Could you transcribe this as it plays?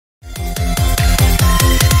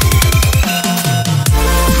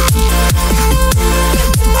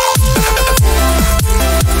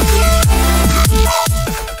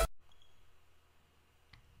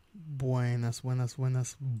Buenas.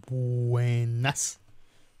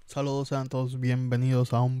 Saludos, sean todos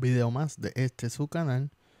bienvenidos a un video más de su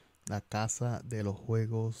canal, la casa de los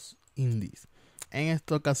juegos indies. En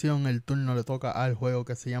esta ocasión el turno le toca al juego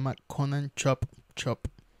que se llama Conan Chop Chop.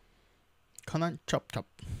 Conan Chop Chop.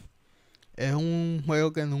 Es un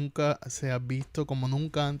juego que nunca se ha visto, como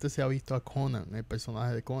nunca antes se ha visto a Conan, el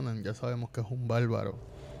personaje de Conan. Ya sabemos que es un bárbaro,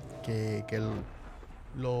 que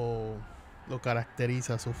lo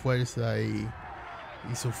caracteriza su fuerza y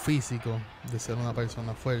su físico de ser una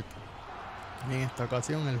persona fuerte. Y en esta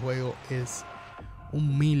ocasión el juego es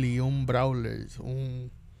un melee, un brawler,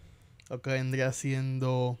 lo que vendría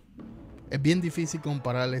siendo... Es bien difícil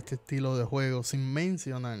comparar este estilo de juego sin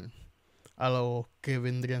mencionar a los que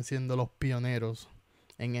vendrían siendo los pioneros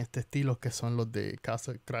en este estilo, que son los de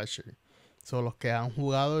Castle Crasher. Son los que han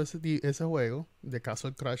jugado ese juego de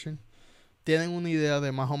Castle Crasher. Tienen una idea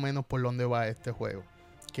de más o menos por dónde va este juego,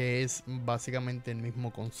 que es básicamente el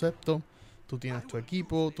mismo concepto. Tú tienes tu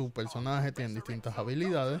equipo, tu personaje tiene distintas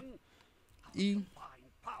habilidades y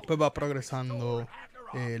pues va progresando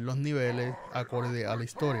los niveles acorde a la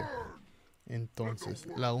historia. Entonces,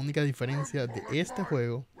 la única diferencia de este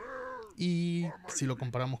juego, y si lo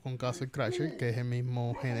comparamos con Castle Crasher, que es el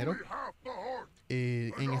mismo género,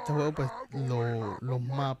 en este juego pues los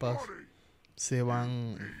mapas se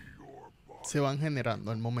van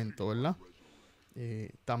generando al momento, ¿verdad?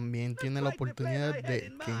 También tiene la oportunidad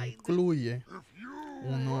de que incluye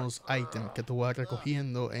unos ítems que tú vas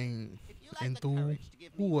recogiendo en tu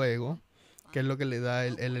juego, que es lo que le da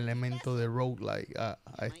el elemento de roguelike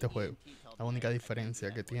a este juego. La única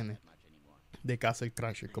diferencia que tiene de Castle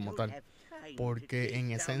Crasher como tal, porque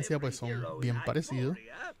en esencia pues son bien parecidos.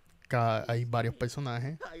 Hay varios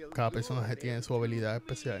personajes, cada personaje tiene su habilidad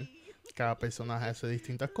especial, cada personaje hace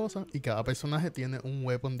distintas cosas y cada personaje tiene un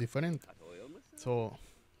weapon diferente. So,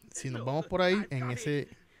 si nos vamos por ahí, en ese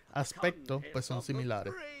aspecto, pues son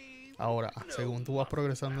similares. Ahora, según tú vas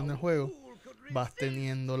progresando en el juego, vas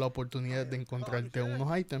teniendo la oportunidad de encontrarte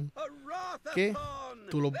unos ítems que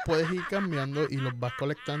tú los puedes ir cambiando y los vas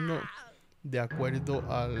colectando de acuerdo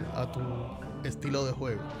a tu estilo de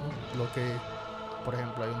juego. Lo que, por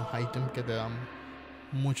ejemplo, hay unos ítems que te dan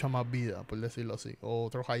mucha más vida, por decirlo así, o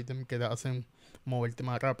otros ítems que te hacen moverte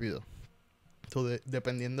más rápido.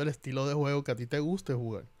 Dependiendo del estilo de juego que a ti te guste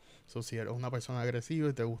jugar. Si eres una persona agresiva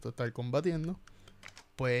y te gusta estar combatiendo,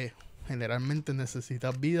 pues generalmente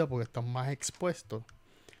necesitas vida porque estás más expuesto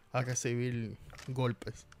a recibir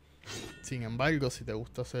golpes. Sin embargo, si te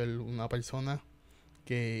gusta ser una persona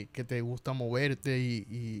que te gusta moverte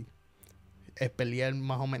y pelear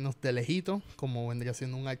más o menos de lejito, como vendría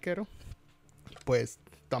siendo un arquero, pues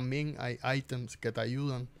también hay ítems que te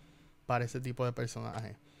ayudan para ese tipo de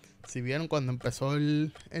personaje. Si vieron, cuando empezó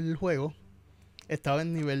el juego, estaba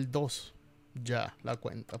en nivel 2 ya la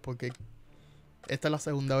cuenta, porque esta es la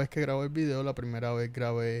segunda vez que grabo el video. La primera vez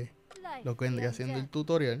grabé lo que vendría siendo el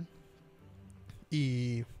tutorial,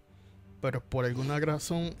 pero por alguna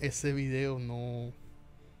razón ese video no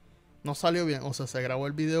salió bien. O sea, se grabó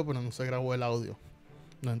el video pero no se grabó el audio.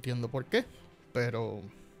 No entiendo por qué, pero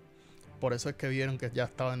por eso es que vieron que ya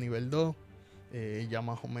estaba en nivel 2. Ya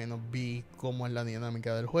más o menos vi cómo es la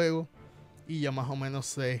dinámica del juego y ya más o menos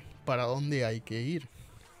sé para dónde hay que ir.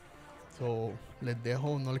 Les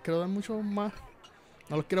dejo, no les quiero dar mucho más,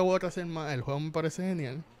 no les quiero hacer más. El juego me parece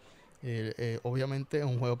genial. Obviamente es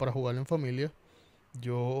un juego para jugar en familia.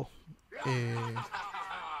 Yo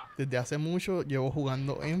desde hace mucho llevo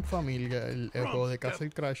jugando en familia el juego de Castle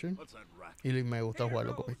Crasher y me gusta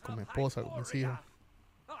jugarlo con mi esposa, con mis hijos,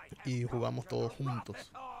 y jugamos todos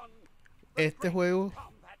juntos. Este juego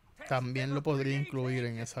también lo podría incluir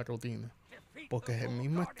en esa rutina, porque es el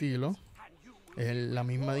mismo estilo, es la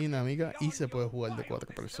misma dinámica y se puede jugar de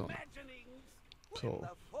 4 personas.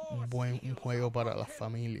 Un juego para las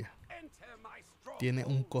familias. Tiene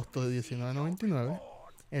un costo de $19.99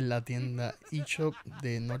 en la tienda eShop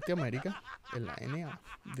de Norteamérica, en la NA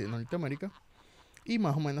de Norteamérica, y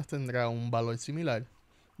más o menos tendrá un valor similar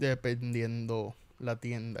dependiendo la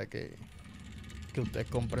tienda que usted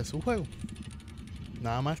compre su juego.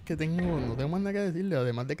 Nada más que no tengo más nada que decirle,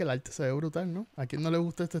 además de que el arte se ve brutal, ¿no? ¿A quién no le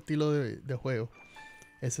gusta este estilo de juego?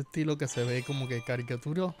 Ese estilo que se ve como que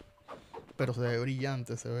caricatura, pero se ve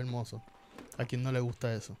brillante, se ve hermoso. ¿A quién no le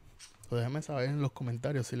gusta eso? Déjenme saber en los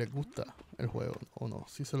comentarios si les gusta el juego o no,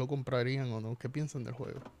 si se lo comprarían o no, qué piensan del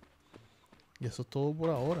juego. Y eso es todo por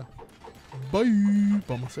ahora. Bye.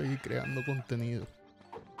 Vamos a seguir creando contenido.